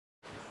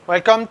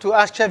Welcome to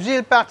Ask Chef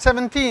Gilles part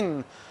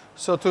 17.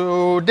 So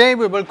today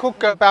we will cook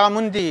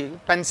barramundi,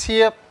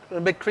 pan-seared, a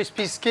bit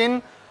crispy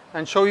skin,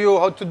 and show you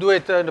how to do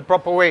it the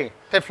proper way.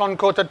 Teflon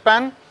coated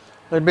pan,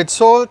 a little bit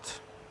salt,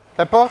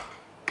 pepper.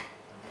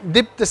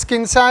 Dip the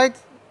skin side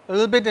a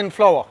little bit in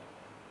flour.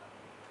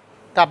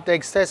 Tap the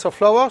excess of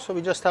flour, so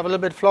we just have a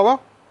little bit flour.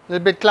 A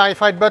little bit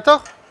clarified butter.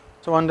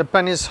 So when the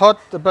pan is hot,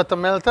 the butter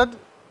melted.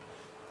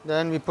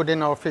 Then we put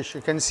in our fish.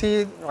 You can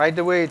see right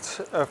away it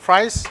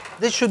fries.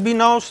 This should be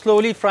now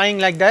slowly frying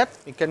like that.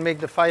 We can make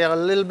the fire a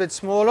little bit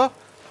smaller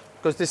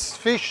because this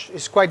fish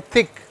is quite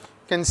thick.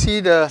 You can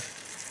see the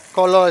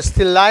color is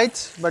still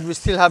light, but we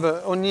still have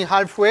only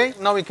halfway.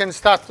 Now we can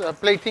start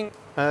plating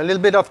a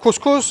little bit of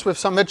couscous with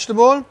some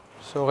vegetable.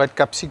 So red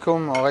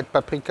capsicum or red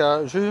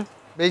paprika jus,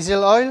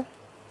 basil oil,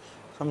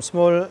 some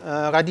small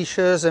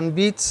radishes and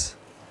beets,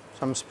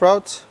 some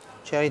sprouts,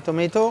 cherry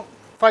tomato.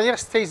 Fire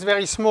stays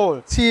very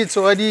small. See, it's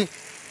already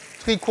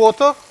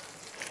 3/4.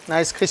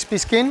 Nice crispy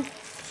skin.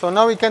 So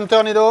now we can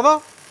turn it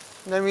over.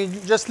 Then we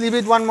just leave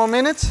it 1 more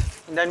minute,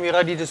 and then we're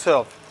ready to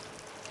serve.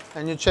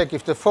 And you check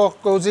if the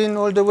fork goes in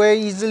all the way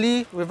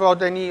easily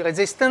without any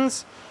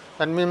resistance.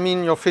 That will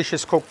mean your fish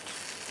is cooked.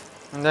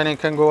 And then it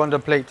can go on the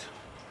plate.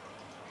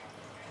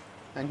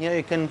 And here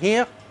you can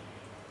hear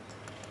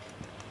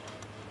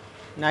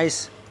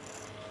nice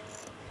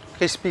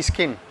crispy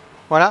skin.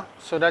 Voila,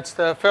 so that's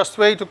the first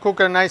way to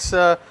cook a nice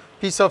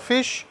piece of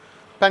fish,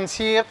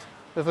 pan-seared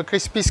with a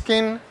crispy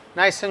skin,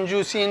 nice and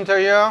juicy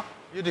interior,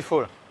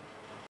 beautiful.